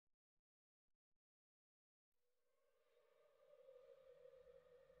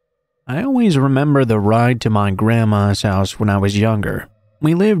I always remember the ride to my grandma's house when I was younger.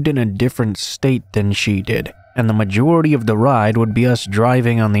 We lived in a different state than she did, and the majority of the ride would be us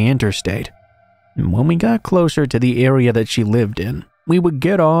driving on the interstate. When we got closer to the area that she lived in, we would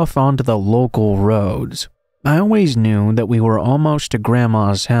get off onto the local roads. I always knew that we were almost to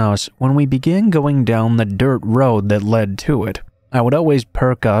Grandma's house when we began going down the dirt road that led to it. I would always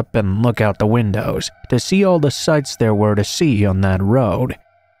perk up and look out the windows to see all the sights there were to see on that road.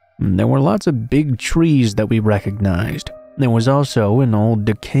 There were lots of big trees that we recognized. There was also an old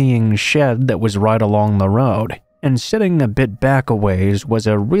decaying shed that was right along the road, and sitting a bit back a ways was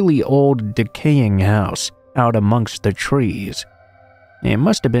a really old decaying house out amongst the trees. It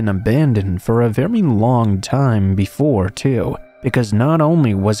must have been abandoned for a very long time before too, because not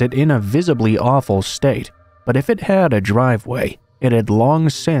only was it in a visibly awful state, but if it had a driveway, it had long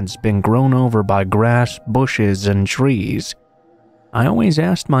since been grown over by grass, bushes, and trees. I always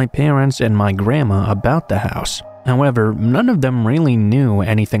asked my parents and my grandma about the house. However, none of them really knew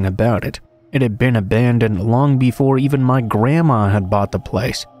anything about it. It had been abandoned long before even my grandma had bought the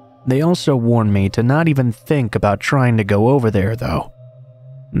place. They also warned me to not even think about trying to go over there though.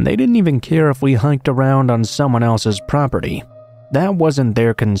 They didn't even care if we hiked around on someone else's property. That wasn't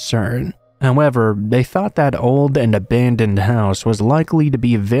their concern. However, they thought that old and abandoned house was likely to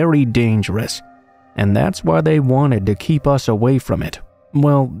be very dangerous, and that's why they wanted to keep us away from it.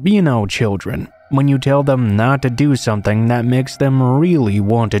 Well, you know, children, when you tell them not to do something, that makes them really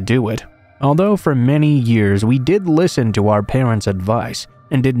want to do it. Although for many years we did listen to our parents' advice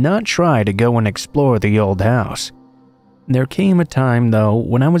and did not try to go and explore the old house. There came a time though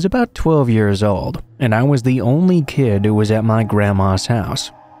when I was about 12 years old and I was the only kid who was at my grandma's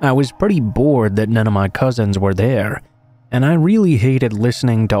house. I was pretty bored that none of my cousins were there, and I really hated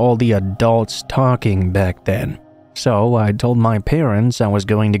listening to all the adults talking back then. So I told my parents I was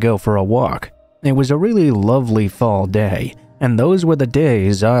going to go for a walk. It was a really lovely fall day, and those were the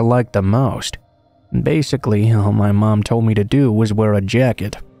days I liked the most. Basically, all my mom told me to do was wear a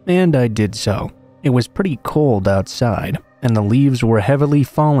jacket, and I did so. It was pretty cold outside, and the leaves were heavily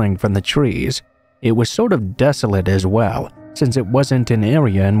falling from the trees. It was sort of desolate as well, since it wasn't an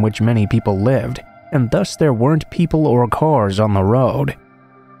area in which many people lived, and thus there weren't people or cars on the road.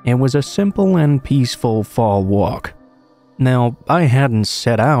 It was a simple and peaceful fall walk. Now, I hadn't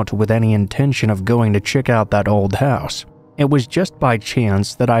set out with any intention of going to check out that old house. It was just by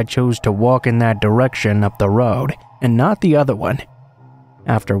chance that I chose to walk in that direction up the road, and not the other one.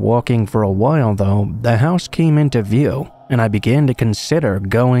 After walking for a while though, the house came into view, and I began to consider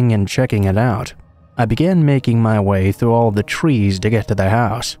going and checking it out. I began making my way through all the trees to get to the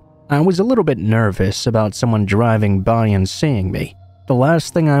house. I was a little bit nervous about someone driving by and seeing me. The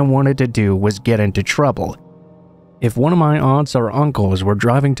last thing I wanted to do was get into trouble. If one of my aunts or uncles were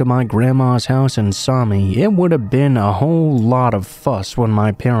driving to my grandma's house and saw me, it would have been a whole lot of fuss when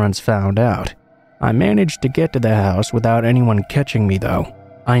my parents found out. I managed to get to the house without anyone catching me though.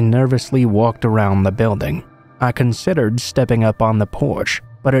 I nervously walked around the building. I considered stepping up on the porch,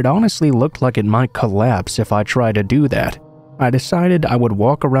 but it honestly looked like it might collapse if I tried to do that. I decided I would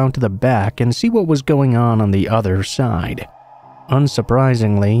walk around to the back and see what was going on the other side.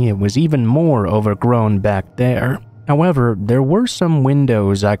 Unsurprisingly, it was even more overgrown back there. However, there were some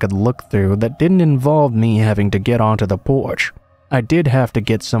windows I could look through that didn't involve me having to get onto the porch. I did have to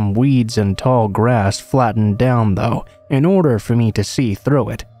get some weeds and tall grass flattened down though, in order for me to see through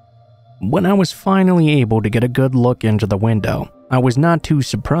it. When I was finally able to get a good look into the window, I was not too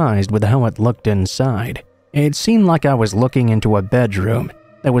surprised with how it looked inside. It seemed like I was looking into a bedroom.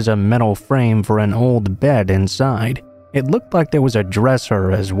 There was a metal frame for an old bed inside. It looked like there was a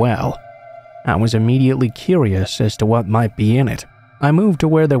dresser as well. I was immediately curious as to what might be in it. I moved to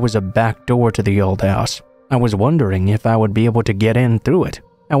where there was a back door to the old house. I was wondering if I would be able to get in through it.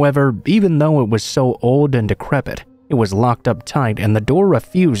 However, even though it was so old and decrepit, it was locked up tight and the door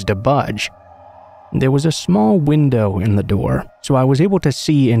refused to budge. There was a small window in the door, so I was able to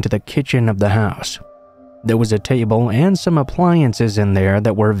see into the kitchen of the house. There was a table and some appliances in there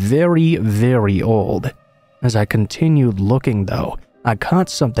that were very, very old. As I continued looking though, I caught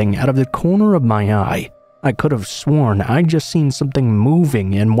something out of the corner of my eye. I could have sworn I'd just seen something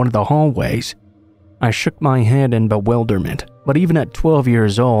moving in one of the hallways. I shook my head in bewilderment, but even at 12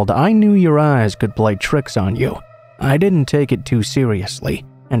 years old, I knew your eyes could play tricks on you. I didn't take it too seriously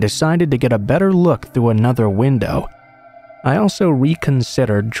and decided to get a better look through another window. I also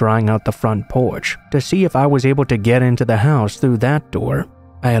reconsidered trying out the front porch to see if I was able to get into the house through that door.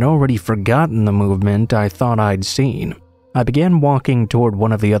 I had already forgotten the movement I thought I'd seen. I began walking toward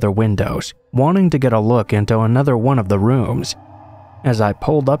one of the other windows, wanting to get a look into another one of the rooms. As I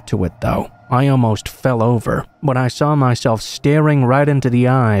pulled up to it though, I almost fell over when I saw myself staring right into the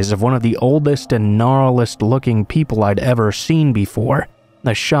eyes of one of the oldest and gnarliest looking people I'd ever seen before.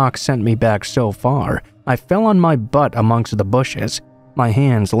 The shock sent me back so far, I fell on my butt amongst the bushes. My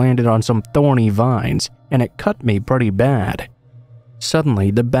hands landed on some thorny vines, and it cut me pretty bad.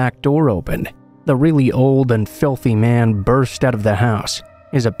 Suddenly, the back door opened. The really old and filthy man burst out of the house.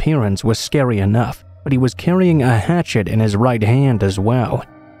 His appearance was scary enough, but he was carrying a hatchet in his right hand as well.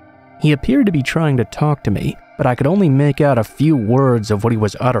 He appeared to be trying to talk to me, but I could only make out a few words of what he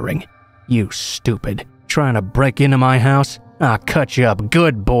was uttering. "You stupid. Trying to break into my house? I'll cut you up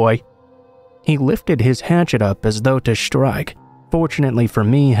good, boy." He lifted his hatchet up as though to strike. Fortunately for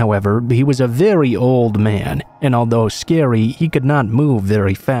me, however, he was a very old man, and although scary, he could not move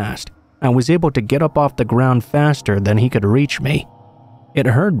very fast. I was able to get up off the ground faster than he could reach me. It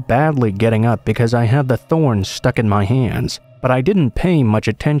hurt badly getting up because I had the thorns stuck in my hands, but I didn't pay much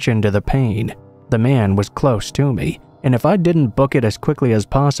attention to the pain. The man was close to me, and if I didn't book it as quickly as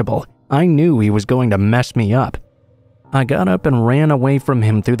possible, I knew he was going to mess me up. I got up and ran away from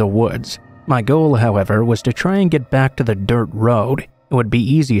him through the woods. My goal, however, was to try and get back to the dirt road. It would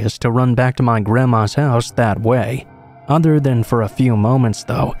be easiest to run back to my grandma's house that way. Other than for a few moments,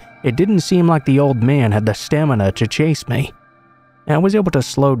 though, it didn't seem like the old man had the stamina to chase me. I was able to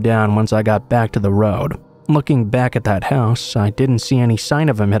slow down once I got back to the road. Looking back at that house, I didn't see any sign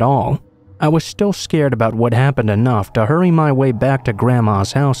of him at all. I was still scared about what happened enough to hurry my way back to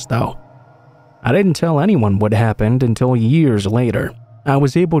Grandma's house, though. I didn't tell anyone what happened until years later. I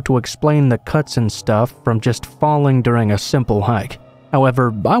was able to explain the cuts and stuff from just falling during a simple hike.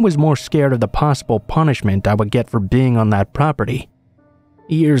 However, I was more scared of the possible punishment I would get for being on that property.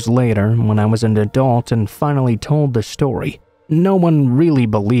 Years later, when I was an adult and finally told the story, no one really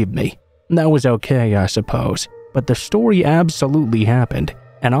believed me. That was okay, I suppose, but the story absolutely happened,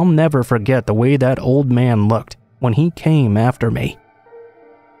 and I'll never forget the way that old man looked when he came after me.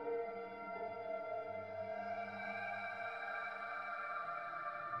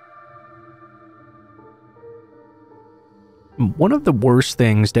 One of the worst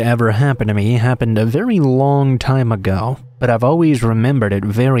things to ever happen to me happened a very long time ago, but I've always remembered it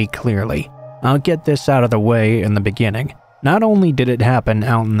very clearly. I'll get this out of the way in the beginning. Not only did it happen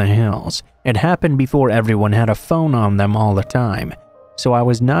out in the hills, it happened before everyone had a phone on them all the time, so I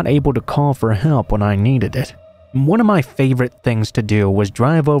was not able to call for help when I needed it. One of my favorite things to do was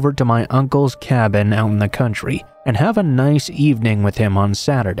drive over to my uncle's cabin out in the country and have a nice evening with him on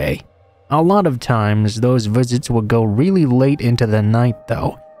Saturday. A lot of times, those visits would go really late into the night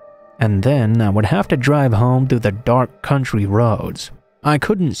though, and then I would have to drive home through the dark country roads. I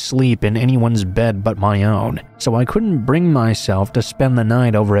couldn't sleep in anyone's bed but my own, so I couldn't bring myself to spend the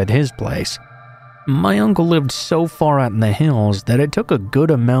night over at his place. My uncle lived so far out in the hills that it took a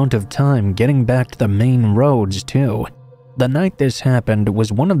good amount of time getting back to the main roads too. The night this happened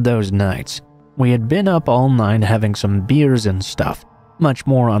was one of those nights. We had been up all night having some beers and stuff. Much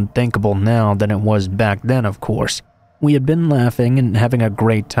more unthinkable now than it was back then, of course. We had been laughing and having a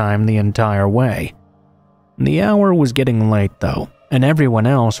great time the entire way. The hour was getting late though, and everyone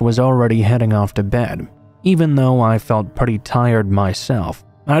else was already heading off to bed. Even though I felt pretty tired myself,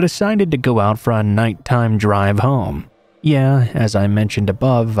 I decided to go out for a nighttime drive home. Yeah, as I mentioned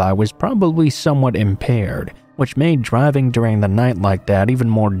above, I was probably somewhat impaired, which made driving during the night like that even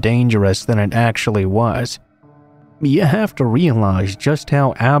more dangerous than it actually was. You have to realize just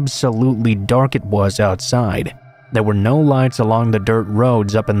how absolutely dark it was outside. There were no lights along the dirt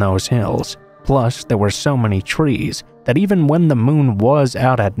roads up in those hills. Plus, there were so many trees that even when the moon was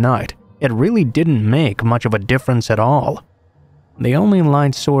out at night, it really didn't make much of a difference at all. The only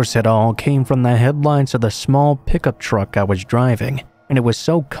light source at all came from the headlights of the small pickup truck I was driving, and it was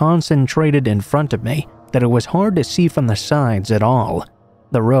so concentrated in front of me that it was hard to see from the sides at all.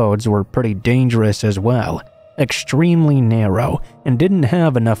 The roads were pretty dangerous as well. Extremely narrow and didn't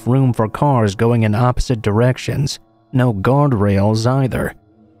have enough room for cars going in opposite directions. No guardrails either.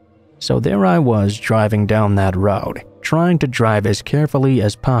 So there I was driving down that road, trying to drive as carefully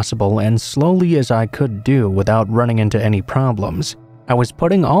as possible and slowly as I could do without running into any problems. I was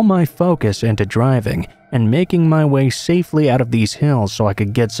putting all my focus into driving and making my way safely out of these hills so I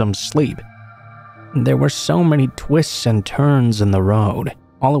could get some sleep. There were so many twists and turns in the road.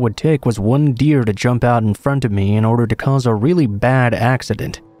 All it would take was one deer to jump out in front of me in order to cause a really bad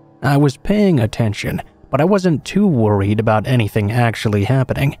accident. I was paying attention, but I wasn't too worried about anything actually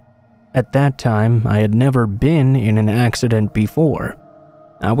happening. At that time, I had never been in an accident before.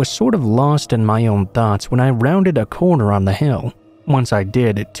 I was sort of lost in my own thoughts when I rounded a corner on the hill. Once I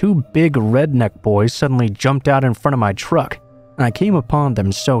did, two big redneck boys suddenly jumped out in front of my truck. I came upon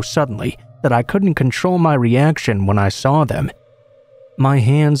them so suddenly that I couldn't control my reaction when I saw them. My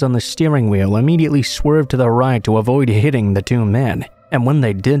hands on the steering wheel immediately swerved to the right to avoid hitting the two men, and when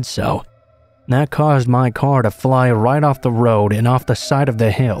they did so, that caused my car to fly right off the road and off the side of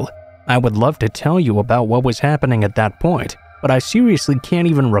the hill. I would love to tell you about what was happening at that point, but I seriously can't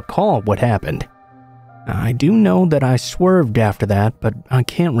even recall what happened. I do know that I swerved after that, but I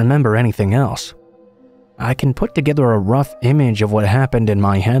can't remember anything else. I can put together a rough image of what happened in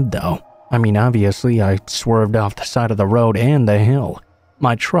my head though. I mean, obviously I swerved off the side of the road and the hill.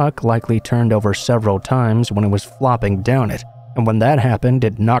 My truck likely turned over several times when it was flopping down it, and when that happened,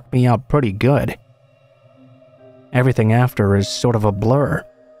 it knocked me out pretty good. Everything after is sort of a blur.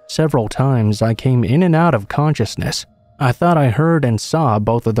 Several times I came in and out of consciousness. I thought I heard and saw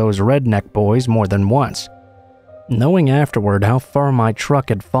both of those redneck boys more than once. Knowing afterward how far my truck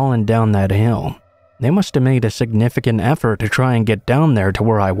had fallen down that hill, they must have made a significant effort to try and get down there to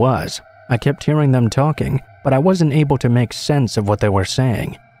where I was. I kept hearing them talking, but I wasn't able to make sense of what they were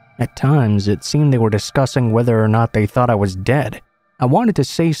saying. At times, it seemed they were discussing whether or not they thought I was dead. I wanted to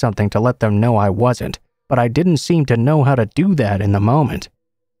say something to let them know I wasn't, but I didn't seem to know how to do that in the moment.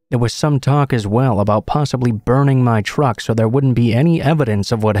 There was some talk as well about possibly burning my truck so there wouldn't be any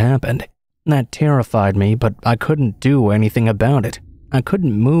evidence of what happened. That terrified me, but I couldn't do anything about it. I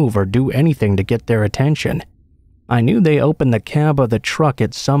couldn't move or do anything to get their attention. I knew they opened the cab of the truck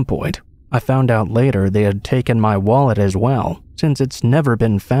at some point. I found out later they had taken my wallet as well, since it's never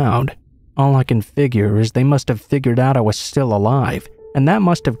been found. All I can figure is they must have figured out I was still alive, and that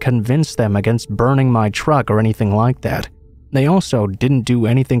must have convinced them against burning my truck or anything like that. They also didn't do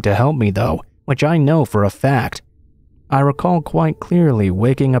anything to help me though, which I know for a fact. I recall quite clearly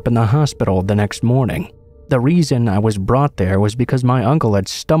waking up in the hospital the next morning. The reason I was brought there was because my uncle had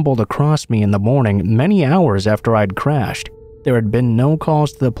stumbled across me in the morning many hours after I'd crashed. There had been no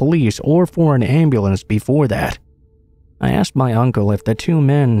calls to the police or for an ambulance before that. I asked my uncle if the two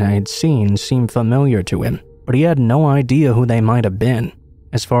men I had seen seemed familiar to him, but he had no idea who they might have been.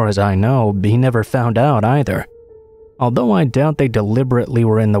 As far as I know, he never found out either. Although I doubt they deliberately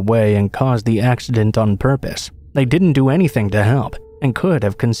were in the way and caused the accident on purpose, they didn't do anything to help and could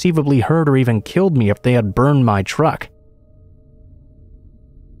have conceivably hurt or even killed me if they had burned my truck.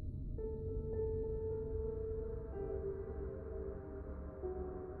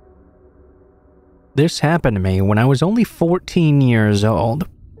 This happened to me when I was only 14 years old.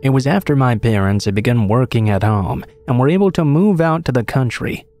 It was after my parents had begun working at home and were able to move out to the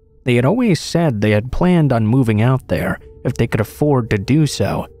country. They had always said they had planned on moving out there if they could afford to do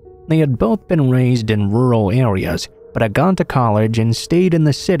so. They had both been raised in rural areas, but had gone to college and stayed in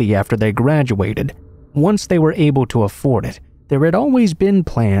the city after they graduated. Once they were able to afford it, there had always been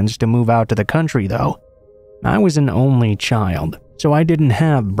plans to move out to the country though. I was an only child, so I didn't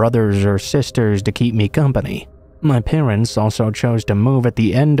have brothers or sisters to keep me company. My parents also chose to move at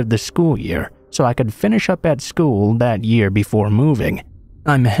the end of the school year, so I could finish up at school that year before moving.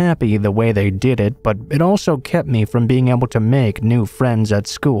 I'm happy the way they did it, but it also kept me from being able to make new friends at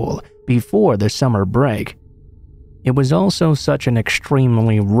school before the summer break. It was also such an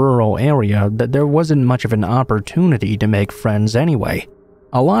extremely rural area that there wasn't much of an opportunity to make friends anyway.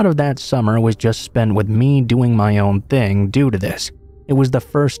 A lot of that summer was just spent with me doing my own thing due to this. It was the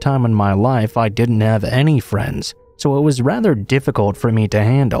first time in my life I didn't have any friends, so it was rather difficult for me to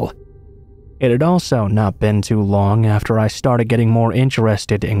handle. It had also not been too long after I started getting more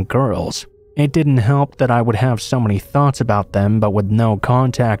interested in girls. It didn't help that I would have so many thoughts about them but with no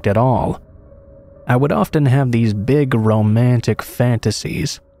contact at all. I would often have these big romantic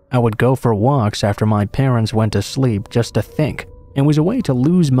fantasies. I would go for walks after my parents went to sleep just to think. It was a way to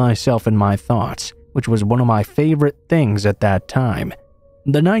lose myself in my thoughts, which was one of my favorite things at that time.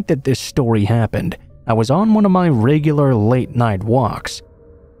 The night that this story happened, I was on one of my regular late-night walks.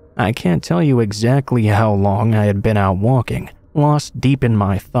 I can't tell you exactly how long I had been out walking, lost deep in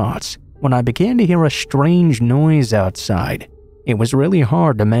my thoughts, when I began to hear a strange noise outside. It was really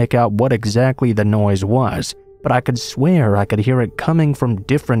hard to make out what exactly the noise was, but I could swear I could hear it coming from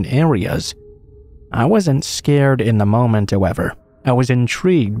different areas. I wasn't scared in the moment, however. I was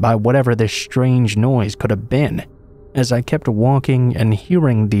intrigued by whatever this strange noise could have been. As I kept walking and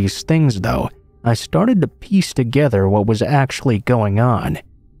hearing these things, though, I started to piece together what was actually going on.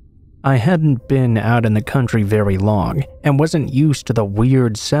 I hadn't been out in the country very long and wasn't used to the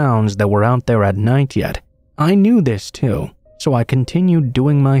weird sounds that were out there at night yet. I knew this too, so I continued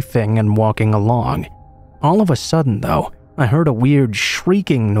doing my thing and walking along. All of a sudden, though, I heard a weird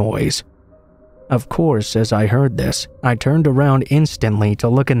shrieking noise. Of course, as I heard this, I turned around instantly to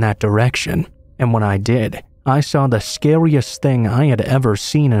look in that direction, and when I did, I saw the scariest thing I had ever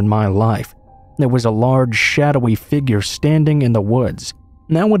seen in my life. There was a large, shadowy figure standing in the woods.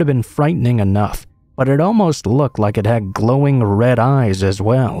 That would have been frightening enough, but it almost looked like it had glowing red eyes as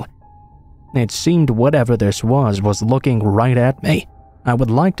well. It seemed whatever this was looking right at me. I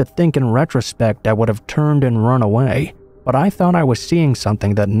would like to think in retrospect I would have turned and run away, but I thought I was seeing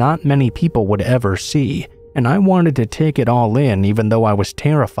something that not many people would ever see, and I wanted to take it all in even though I was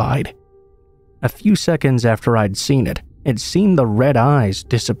terrified. A few seconds after I'd seen it, it seemed the red eyes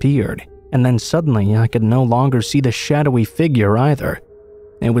disappeared, and then suddenly I could no longer see the shadowy figure either.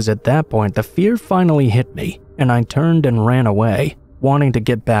 It was at that point the fear finally hit me, and I turned and ran away, wanting to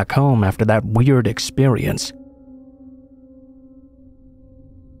get back home after that weird experience.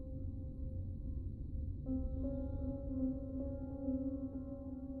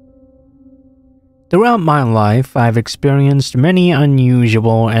 Throughout my life, I've experienced many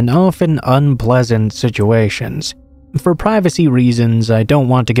unusual and often unpleasant situations. For privacy reasons, I don't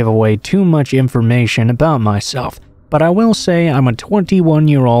want to give away too much information about myself, but I will say I'm a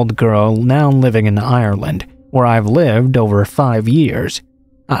 21-year-old girl now living in Ireland, where I've lived over 5 years.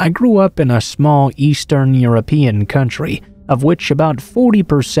 I grew up in a small Eastern European country, of which about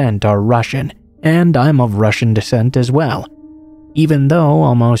 40% are Russian, and I'm of Russian descent as well. Even though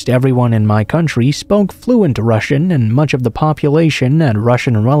almost everyone in my country spoke fluent Russian and much of the population had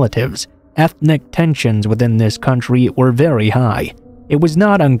Russian relatives, ethnic tensions within this country were very high. It was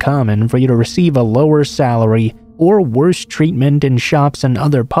not uncommon for you to receive a lower salary or worse treatment in shops and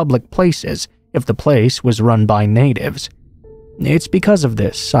other public places if the place was run by natives. It's because of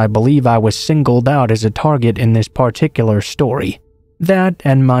this I believe I was singled out as a target in this particular story. That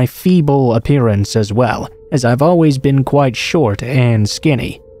and my feeble appearance as well, as I've always been quite short and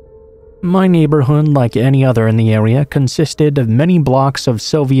skinny. My neighborhood, like any other in the area, consisted of many blocks of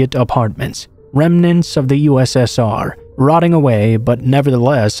Soviet apartments, remnants of the USSR, rotting away but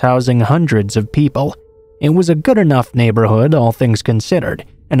nevertheless housing hundreds of people. It was a good enough neighborhood, all things considered,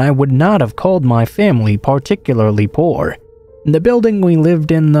 and I would not have called my family particularly poor. The building we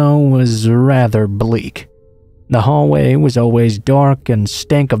lived in, though, was rather bleak. The hallway was always dark and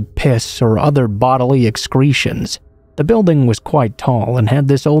stank of piss or other bodily excretions. The building was quite tall and had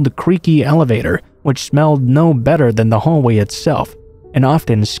this old creaky elevator, which smelled no better than the hallway itself, and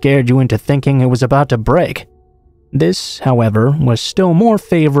often scared you into thinking it was about to break. This, however, was still more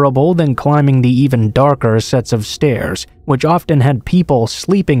favorable than climbing the even darker sets of stairs, which often had people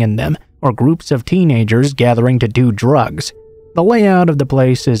sleeping in them or groups of teenagers gathering to do drugs. The layout of the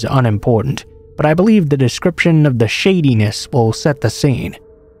place is unimportant, but I believe the description of the shadiness will set the scene.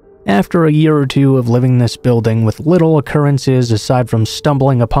 After a year or two of living in this building with little occurrences aside from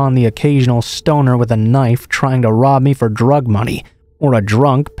stumbling upon the occasional stoner with a knife trying to rob me for drug money, or a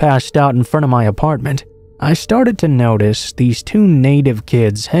drunk passed out in front of my apartment, I started to notice these two native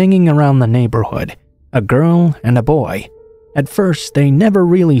kids hanging around the neighborhood, a girl and a boy. At first, they never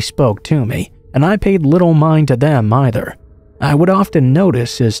really spoke to me, and I paid little mind to them either. I would often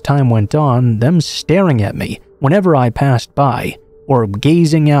notice as time went on them staring at me whenever I passed by, or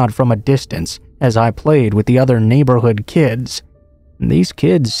gazing out from a distance as I played with the other neighborhood kids. These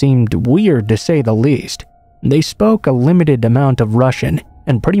kids seemed weird to say the least. They spoke a limited amount of Russian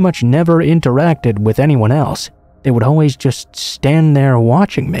and pretty much never interacted with anyone else. They would always just stand there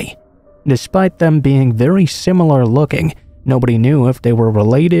watching me. Despite them being very similar looking, nobody knew if they were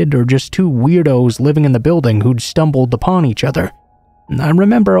related or just two weirdos living in the building who'd stumbled upon each other. I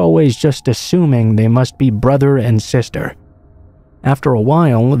remember always just assuming they must be brother and sister. After a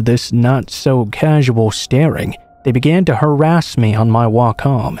while of this not-so-casual staring, they began to harass me on my walk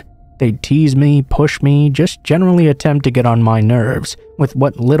home. They'd tease me, push me, just generally attempt to get on my nerves with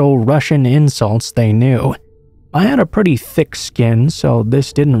what little Russian insults they knew. I had a pretty thick skin, so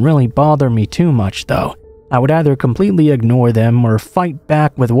this didn't really bother me too much though. I would either completely ignore them or fight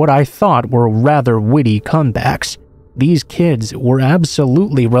back with what I thought were rather witty comebacks. These kids were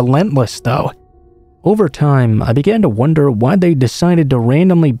absolutely relentless though. Over time, I began to wonder why they decided to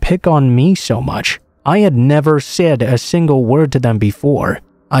randomly pick on me so much. I had never said a single word to them before.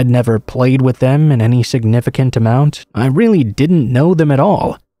 I'd never played with them in any significant amount. I really didn't know them at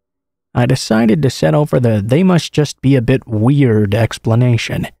all. I decided to settle for the "they must just be a bit weird"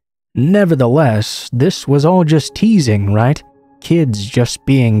 explanation. Nevertheless, this was all just teasing, right? Kids just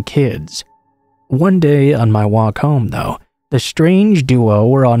being kids. One day on my walk home, though, the strange duo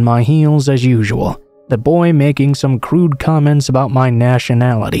were on my heels as usual, the boy making some crude comments about my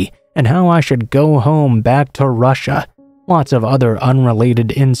nationality and how I should go home back to Russia. Lots of other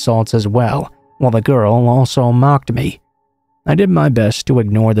unrelated insults as well, while the girl also mocked me. I did my best to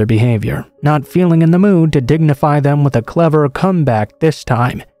ignore their behavior, not feeling in the mood to dignify them with a clever comeback this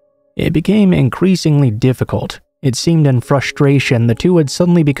time. It became increasingly difficult. It seemed in frustration the two had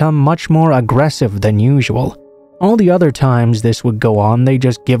suddenly become much more aggressive than usual. All the other times this would go on, they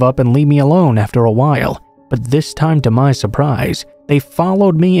just give up and leave me alone after a while. But this time, to my surprise, they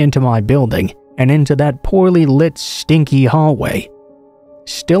followed me into my building and into that poorly lit, stinky hallway.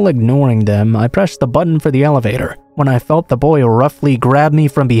 Still ignoring them, I pressed the button for the elevator when I felt the boy roughly grab me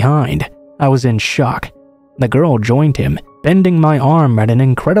from behind. I was in shock. The girl joined him, bending my arm at an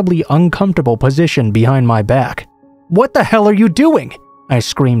incredibly uncomfortable position behind my back. "What the hell are you doing?" I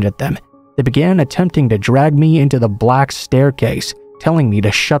screamed at them. They began attempting to drag me into the black staircase, telling me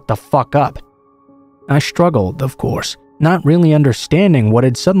to shut the fuck up. I struggled, of course, not really understanding what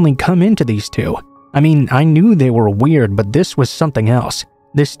had suddenly come into these two. I mean, I knew they were weird, but this was something else.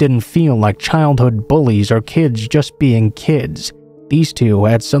 This didn't feel like childhood bullies or kids just being kids. These two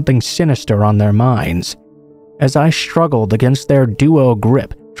had something sinister on their minds. As I struggled against their duo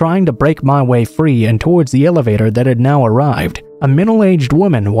grip, trying to break my way free and towards the elevator that had now arrived, a middle-aged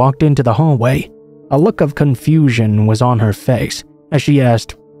woman walked into the hallway. A look of confusion was on her face as she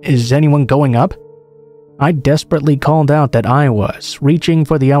asked, "Is anyone going up?" I desperately called out that I was, reaching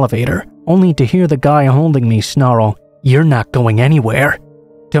for the elevator, only to hear the guy holding me snarl, "You're not going anywhere."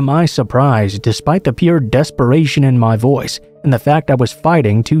 To my surprise, despite the pure desperation in my voice and the fact I was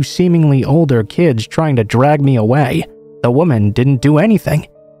fighting two seemingly older kids trying to drag me away, the woman didn't do anything.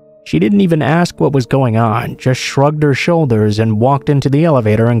 She didn't even ask what was going on, just shrugged her shoulders and walked into the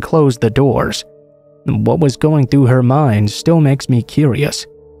elevator and closed the doors. What was going through her mind still makes me curious.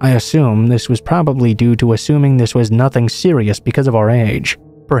 I assume this was probably due to assuming this was nothing serious because of our age.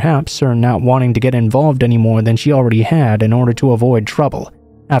 Perhaps her not wanting to get involved any more than she already had in order to avoid trouble.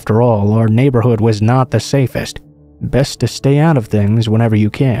 After all, our neighborhood was not the safest. Best to stay out of things whenever you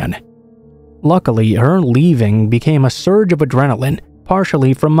can. Luckily, her leaving became a surge of adrenaline,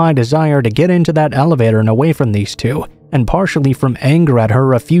 partially from my desire to get into that elevator and away from these two, and partially from anger at her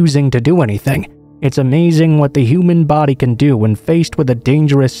refusing to do anything. It's amazing what the human body can do when faced with a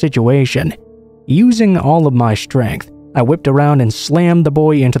dangerous situation. Using all of my strength, I whipped around and slammed the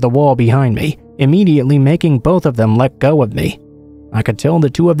boy into the wall behind me, immediately making both of them let go of me. I could tell the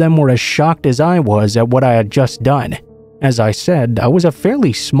two of them were as shocked as I was at what I had just done. As I said, I was a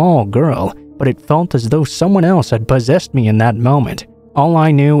fairly small girl, but it felt as though someone else had possessed me in that moment. All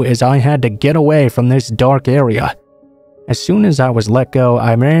I knew is I had to get away from this dark area. As soon as I was let go,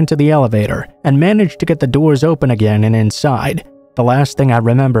 I ran to the elevator and managed to get the doors open again and inside. The last thing I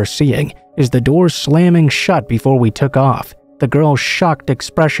remember seeing is the doors slamming shut before we took off, the girl's shocked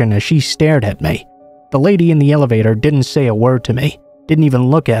expression as she stared at me. The lady in the elevator didn't say a word to me, didn't even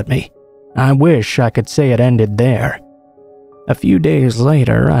look at me. I wish I could say it ended there. A few days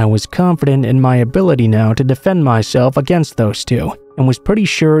later, I was confident in my ability now to defend myself against those two, and was pretty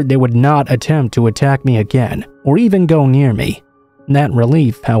sure they would not attempt to attack me again, or even go near me. That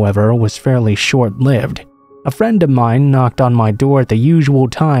relief, however, was fairly short-lived. A friend of mine knocked on my door at the usual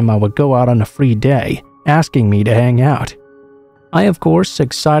time I would go out on a free day, asking me to hang out. I, of course,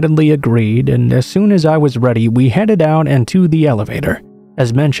 excitedly agreed, and as soon as I was ready, we headed out and to the elevator.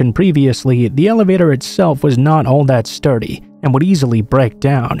 As mentioned previously, the elevator itself was not all that sturdy and would easily break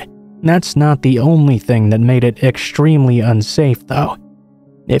down. That's not the only thing that made it extremely unsafe, though.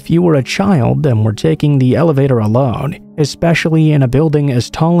 If you were a child and were taking the elevator alone, especially in a building as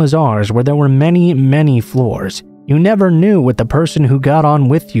tall as ours where there were many, many floors, you never knew what the person who got on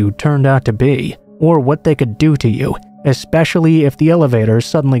with you turned out to be, or what they could do to you, especially if the elevator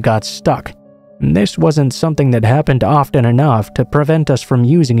suddenly got stuck. This wasn't something that happened often enough to prevent us from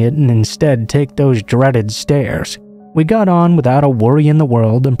using it and instead take those dreaded stairs. We got on without a worry in the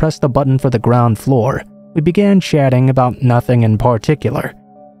world and pressed the button for the ground floor. We began chatting about nothing in particular.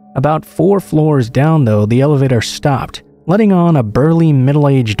 About 4 floors down, though, the elevator stopped, letting on a burly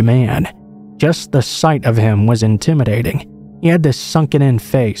middle-aged man. Just the sight of him was intimidating. He had this sunken-in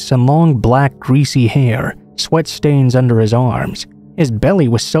face and long black greasy hair, sweat stains under his arms. His belly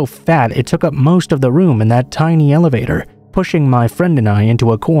was so fat it took up most of the room in that tiny elevator, pushing my friend and I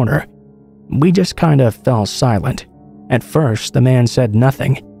into a corner. We just kinda fell silent. At first, the man said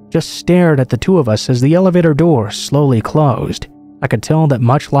nothing, just stared at the two of us as the elevator door slowly closed. I could tell that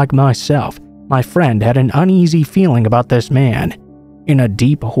much like myself, my friend had an uneasy feeling about this man. In a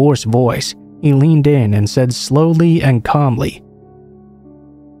deep, hoarse voice, he leaned in and said slowly and calmly,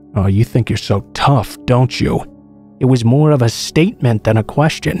 "Oh, you think you're so tough, don't you?" It was more of a statement than a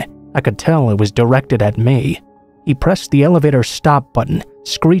question. I could tell it was directed at me. He pressed the elevator stop button,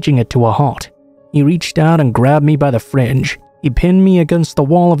 screeching it to a halt. He reached out and grabbed me by the fringe. He pinned me against the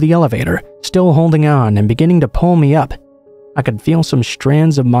wall of the elevator, still holding on and beginning to pull me up. I could feel some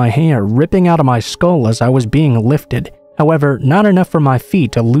strands of my hair ripping out of my skull as I was being lifted, however, not enough for my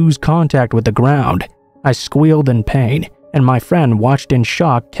feet to lose contact with the ground. I squealed in pain, and my friend watched in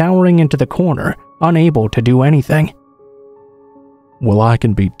shock, cowering into the corner, unable to do anything. Well, I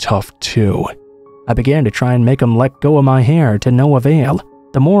can be tough too. I began to try and make him let go of my hair to no avail.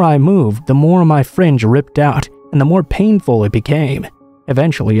 The more I moved, the more my fringe ripped out, and the more painful it became.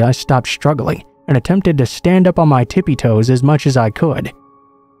 Eventually, I stopped struggling and attempted to stand up on my tippy toes as much as I could.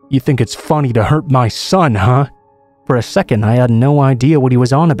 You think it's funny to hurt my son, huh? For a second, I had no idea what he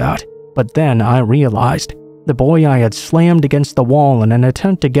was on about, but then I realized. The boy I had slammed against the wall in an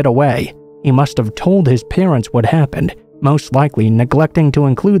attempt to get away. He must have told his parents what happened, most likely neglecting to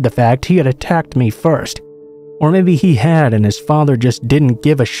include the fact he had attacked me first. Or maybe he had and his father just didn't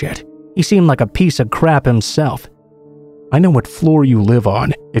give a shit. He seemed like a piece of crap himself. I know what floor you live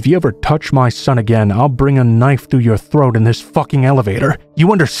on. If you ever touch my son again, I'll bring a knife through your throat in this fucking elevator.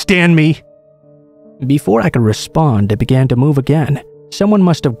 You understand me? Before I could respond, it began to move again. Someone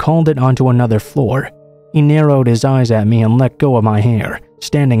must have called it onto another floor. He narrowed his eyes at me and let go of my hair,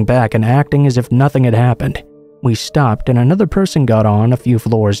 standing back and acting as if nothing had happened. We stopped and another person got on a few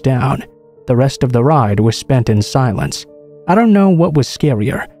floors down. The rest of the ride was spent in silence. I don't know what was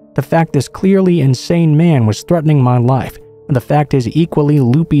scarier, the fact this clearly insane man was threatening my life, or the fact his equally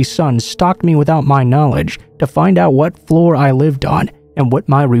loopy son stalked me without my knowledge to find out what floor I lived on and what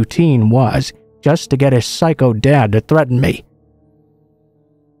my routine was, just to get his psycho dad to threaten me.